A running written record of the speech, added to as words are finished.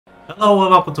Hello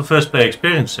and welcome to First Play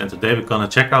Experience, and today we're gonna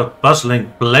check out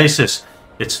Puzzling Places.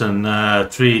 It's an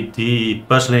 3D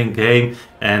puzzling game,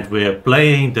 and we're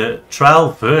playing the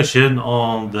trial version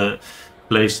on the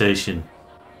PlayStation.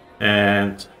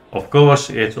 And of course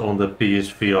it's on the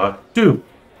PSVR2.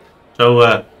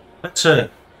 So let's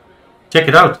check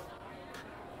it out.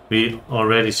 We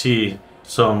already see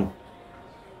some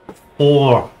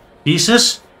 4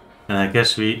 pieces, and I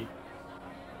guess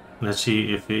let's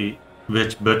see if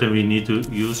which button we need to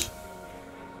use.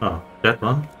 Oh, that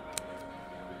one.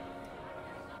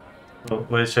 Oh,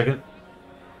 wait a second.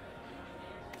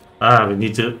 We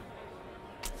need to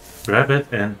grab it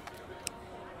and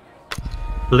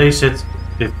place it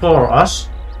before us.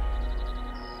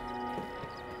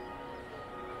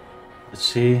 Let's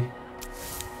see.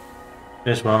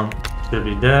 This one should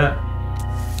be there.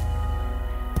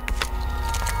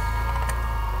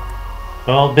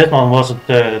 Well, that one wasn't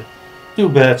too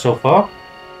bad so far.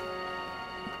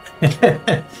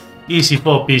 Easy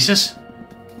 4 pieces.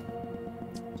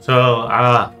 So,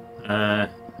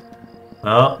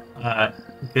 well, I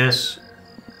guess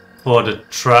for the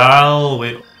trial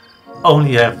we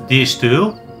only have these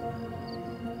 2.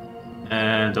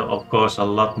 And of course a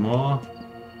lot more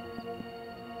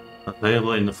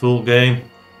available in the full game.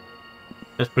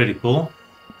 That's pretty cool.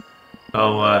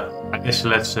 So I guess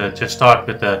let's just start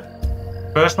with the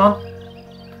first one.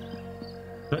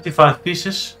 35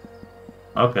 pieces.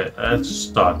 Okay, let's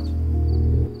start.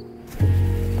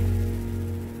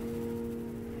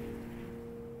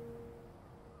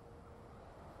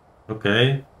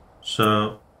 Okay,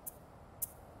 so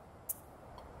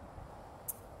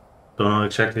don't know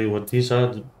exactly what these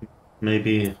are.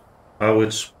 Maybe how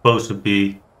it's supposed to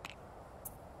be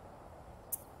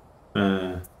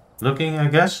looking, I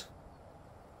guess.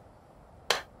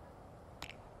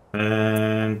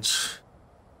 And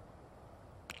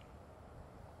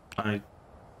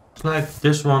it's like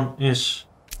this one is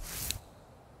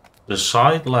the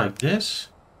side like this.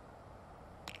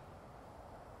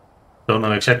 Don't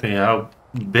know exactly how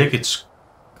big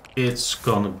it's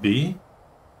gonna be.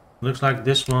 Looks like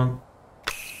this one.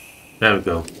 There we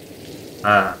go.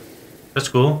 That's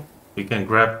cool. We can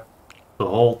grab the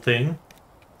whole thing.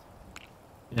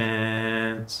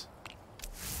 And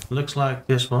looks like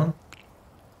this one.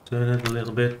 Turn it a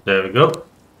little bit. There we go.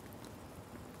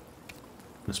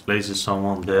 This places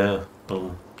someone there.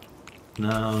 Oh,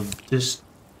 now this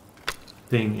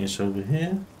thing is over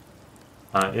here.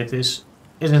 It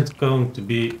isn't going to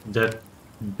be that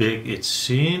big, it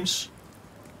seems.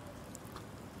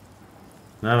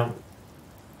 Now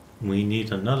we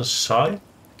need another side,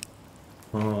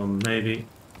 or maybe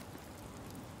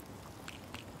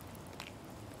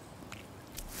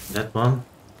that one.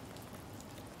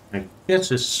 I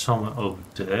guess it's somewhere over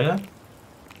there.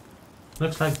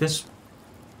 Looks like this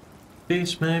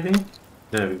piece, maybe.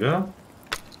 There we go.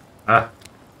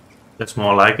 That's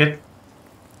more like it.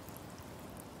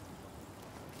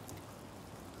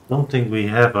 Don't think we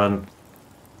have a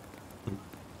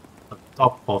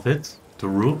top of it, the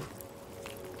roof.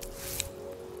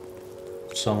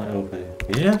 Somewhere over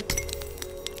here.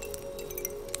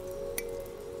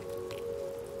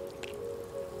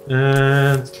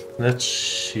 And let's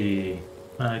see.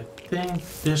 I think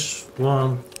this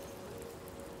one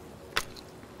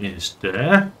is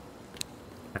there.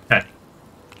 Okay.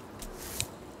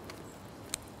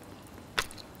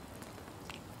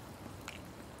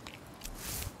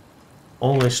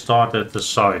 Always start at the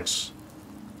sides.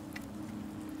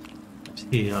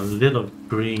 See a little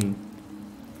green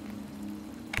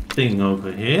thing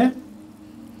over here.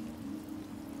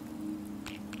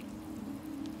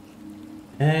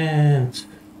 And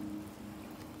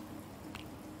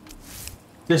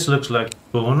this looks like a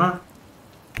corner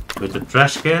with a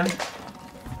trash can,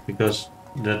 because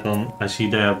that one I see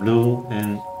there blue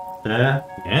and there,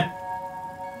 yeah.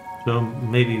 So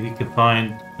maybe we can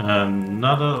find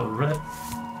another red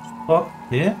spot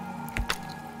here.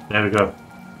 There we go.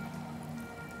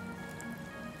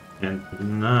 And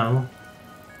now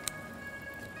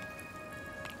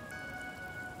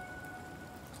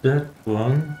that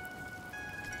one.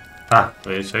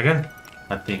 Wait a second.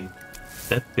 I think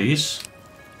that piece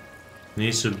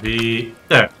needs to be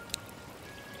there.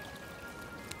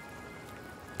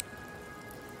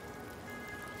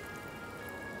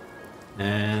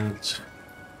 And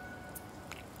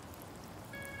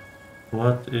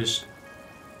what is...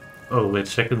 Oh, wait a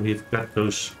second. We've got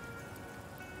those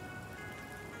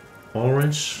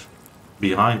orange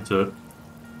behind the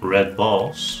red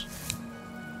balls.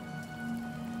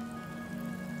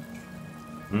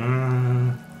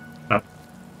 Oh,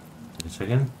 wait a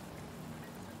second.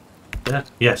 That,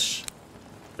 yes.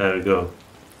 There we go.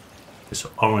 This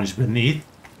orange beneath.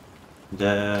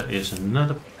 There is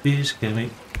another piece. Can we?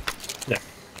 Yeah.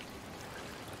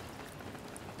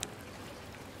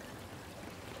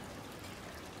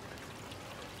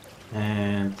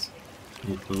 And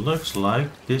it looks like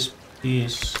this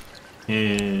piece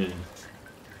is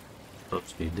supposed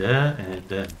to be there, and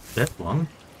then that one.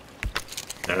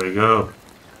 There we go.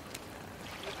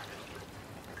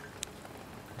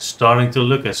 Starting to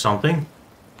look at something.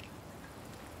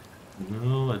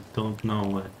 No, I don't know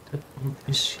where that one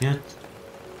is yet.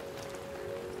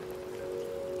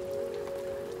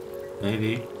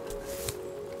 Maybe.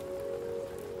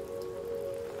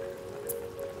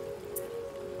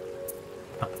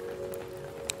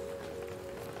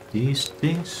 These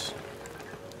things.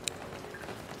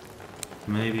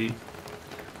 Maybe.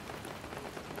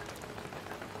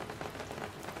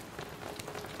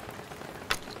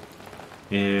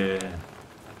 Yeah.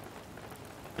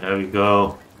 There we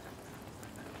go.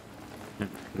 And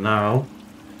now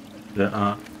there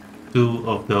are two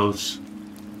of those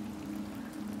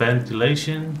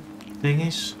ventilation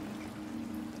thingies.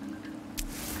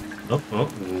 Oh, oh,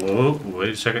 whoa, wait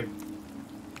a second.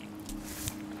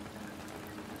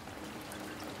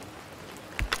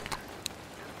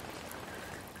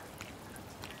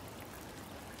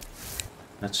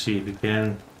 Let's see if we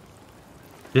can.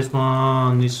 This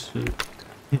one needs to.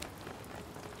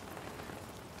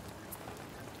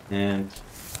 And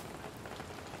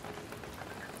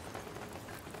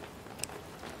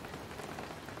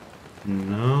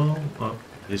no. Oh,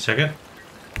 wait a second.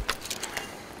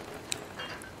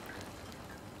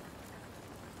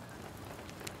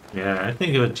 Yeah, I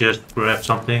think it would just grab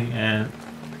something and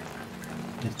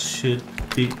it should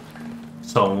be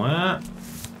somewhere.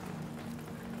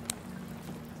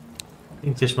 I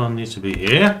think this one needs to be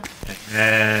here.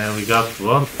 And we got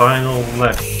one final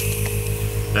left.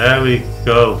 There we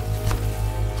go.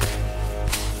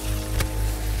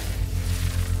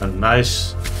 A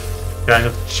nice kind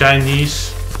of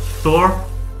Chinese store.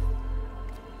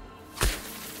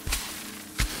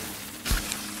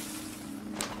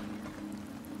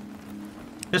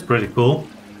 It's pretty cool.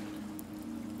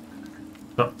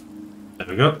 So, there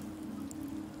we go.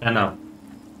 And now,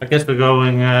 I guess we're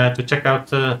going to check out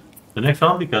the next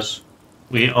one because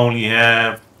we only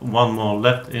have one more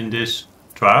left in this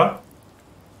trial.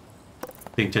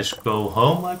 I think just go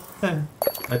home, I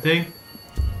think.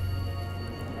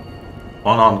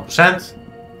 100%.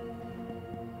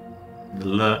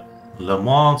 Le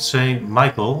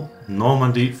Mont-Saint-Michel,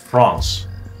 Normandy, France.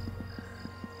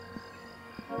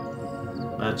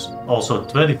 That's also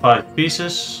 25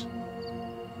 pieces.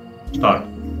 Start.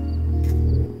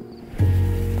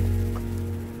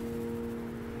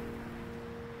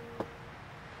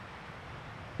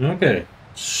 Okay,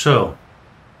 so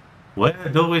where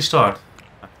do we start?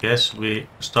 I guess we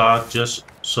start just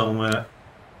somewhere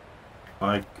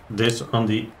like this on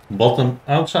the bottom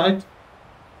outside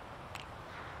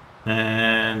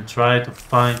and try to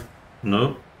find.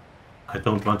 No, I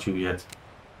don't want you yet.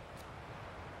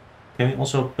 Can we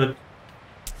also put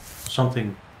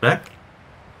something back?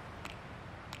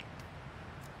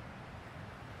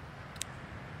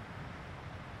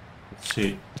 Let's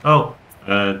see. Oh,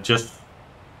 just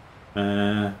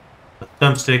the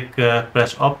thumbstick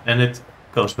press up and it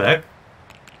goes back.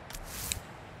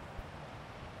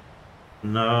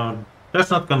 No,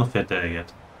 that's not gonna fit there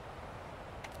yet.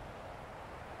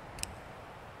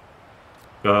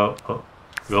 Go, oh,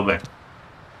 go back.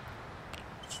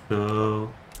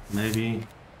 So maybe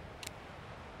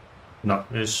no,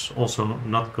 it's also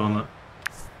not gonna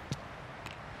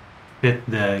fit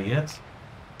there yet.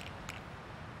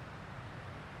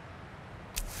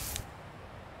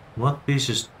 What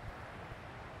pieces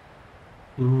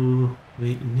do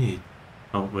we need?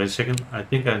 Oh, wait a second. I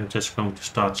think I'm just going to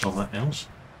start somewhere else.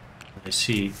 I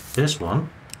see this one.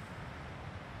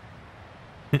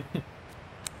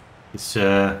 It's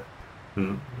an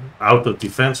auto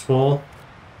defense wall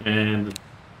and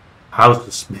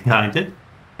houses behind it.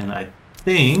 And I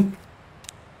think...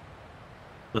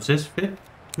 Does this fit?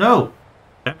 No!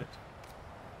 Damn it.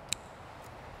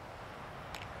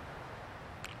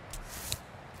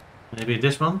 Maybe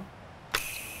this one?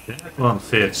 That one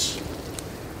fits.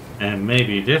 And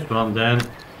maybe this one then.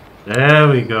 There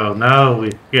we go. Now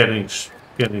we're getting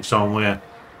somewhere.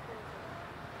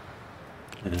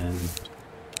 And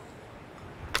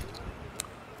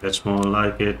that's more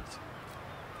like it.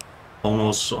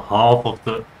 Almost half of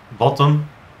the bottom.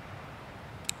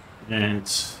 And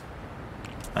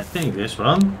I think this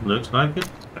one looks like it.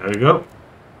 There we go.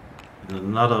 And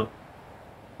another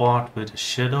part with a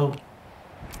shadow.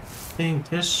 I think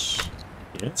this.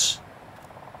 Yes.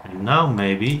 And now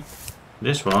maybe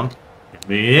this one Get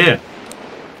me here.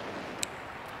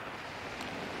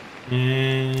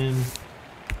 And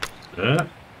there.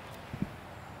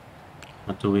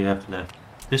 What do we have left?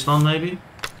 This one maybe?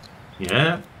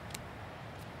 Yeah.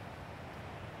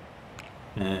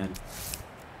 And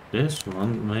this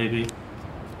one maybe.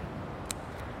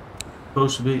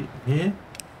 Supposed to be here?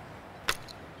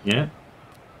 Yeah.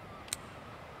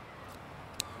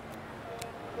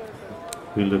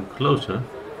 We look closer.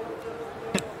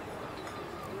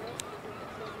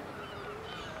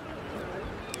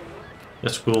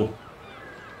 That's cool.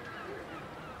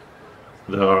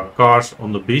 There are cars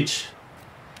on the beach.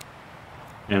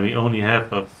 And we only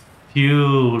have a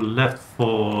few left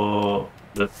for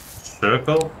the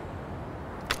circle.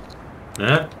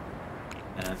 There.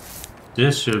 And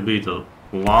this should be the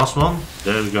last one.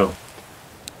 There we go.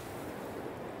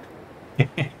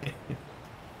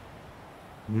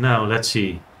 Now let's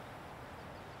see.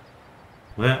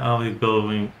 Where are we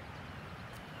going?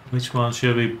 Which one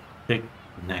should we pick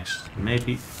next?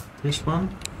 Maybe this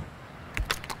one?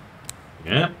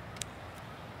 Yeah.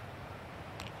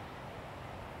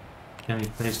 Can we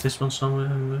place this one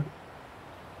somewhere?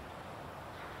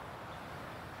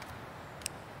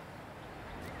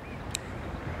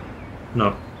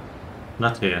 No,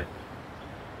 not here.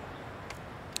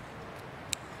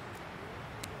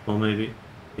 Or maybe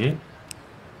here?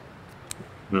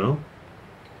 No.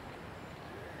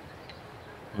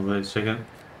 Oh, wait a second.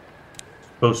 It's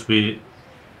supposed to be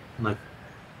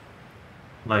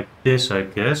like this, I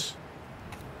guess.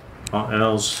 Or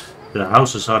else the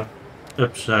houses are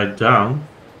upside down.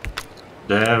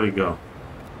 There we go.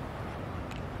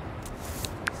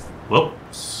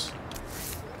 Whoops.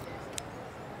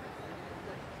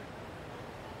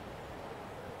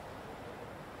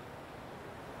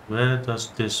 Where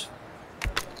does this...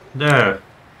 There.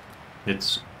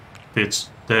 It fits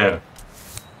there.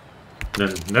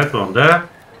 Then that one there.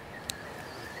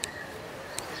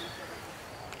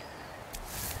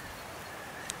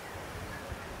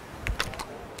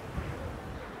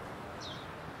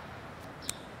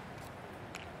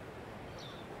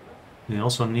 We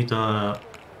also need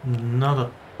another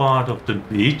part of the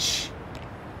beach.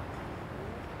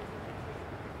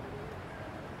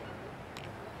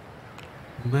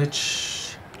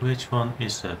 Which one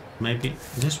is that? Maybe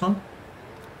this one?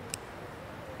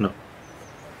 No.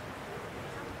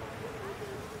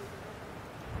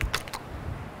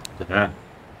 There.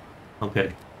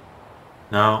 Okay.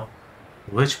 Now,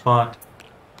 which part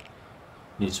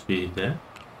needs to be there?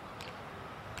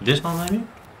 This one maybe?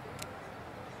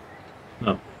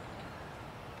 No.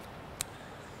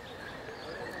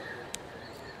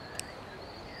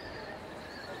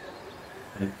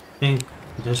 I think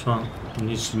this one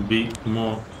needs to be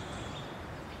more.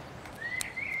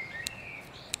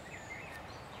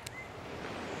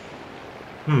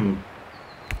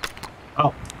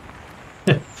 Oh.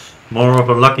 More of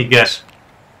a lucky guess.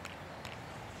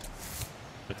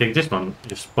 I think this one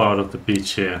is part of the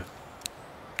beach here.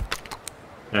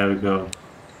 There we go.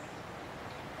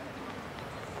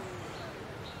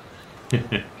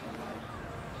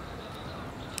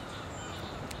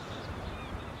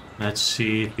 Let's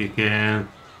see if we can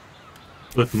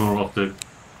put more of the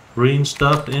green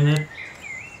stuff in it.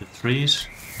 The trees.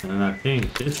 And I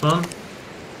think this one.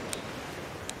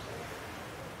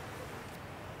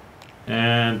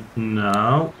 And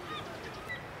now.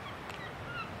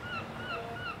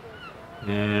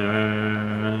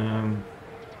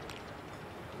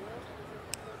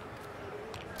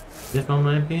 This one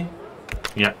maybe?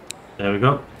 Yeah, there we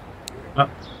go. Oh,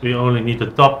 we only need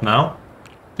the top now.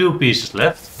 2 pieces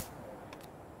left.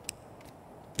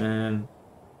 And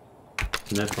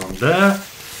that one there.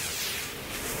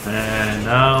 And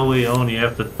now we only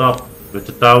have the top with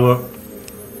the tower.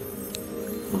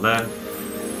 There.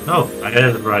 Oh, I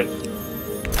had it right.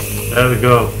 There we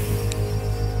go.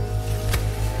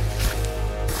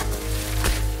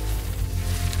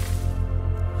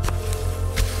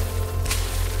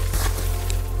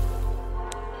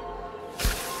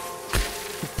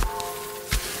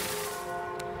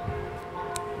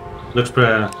 Looks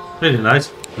pretty nice.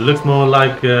 It looks more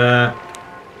like the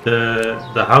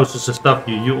houses and stuff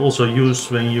you also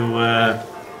use when you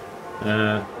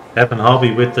have a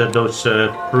hobby with those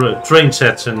train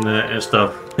sets and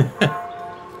stuff.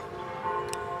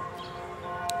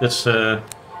 That's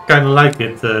kind of like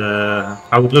it,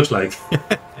 how it looks like.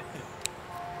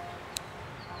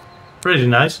 Pretty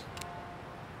nice.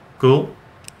 Cool.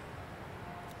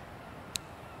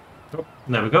 Oh,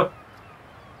 there we go.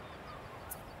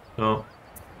 So,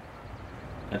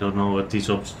 I don't know what these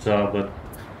options are, but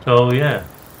so yeah.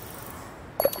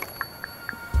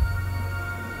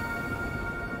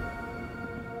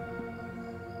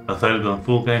 Available in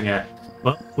full game, yeah.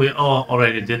 Well, we all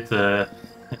already did the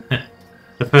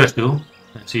first two.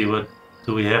 Let's see what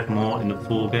do we have more in the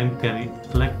full game. Can we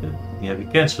select it? Yeah, we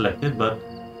can select it, but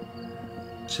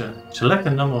select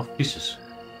a number of pieces.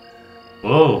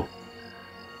 Whoa!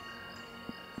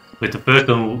 With the first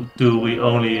two, we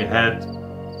only had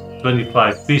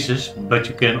 25 pieces, but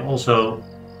you can also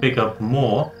pick up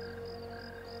more.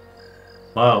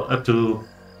 Wow, up to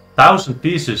 1,000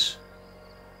 pieces.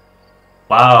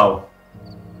 Wow.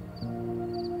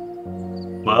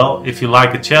 Well, if you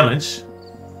like a challenge,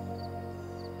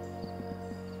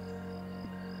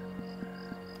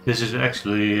 this is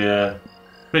actually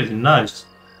pretty nice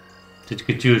that you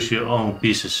can choose your own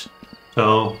pieces.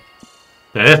 So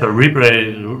there is a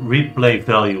replay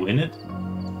value in it.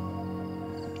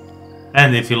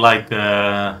 And if you like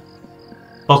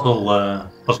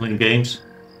puzzling games,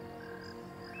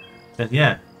 then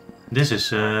yeah, this is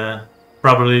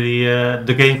probably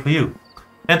the game for you.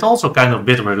 And also kind of a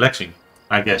bit relaxing,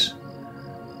 I guess.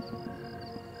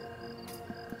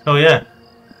 So yeah,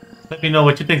 let me know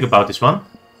what you think about this one.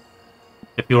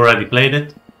 If you already played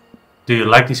it, do you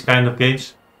like these kind of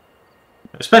games?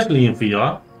 Especially in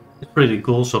VR, it's pretty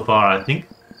cool so far, I think.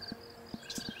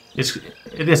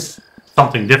 It is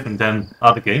something different than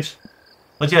other games.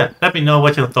 But yeah, let me know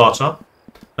what your thoughts are.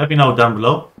 Let me know down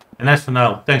below. And as for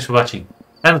now, thanks for watching.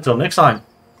 And until next time.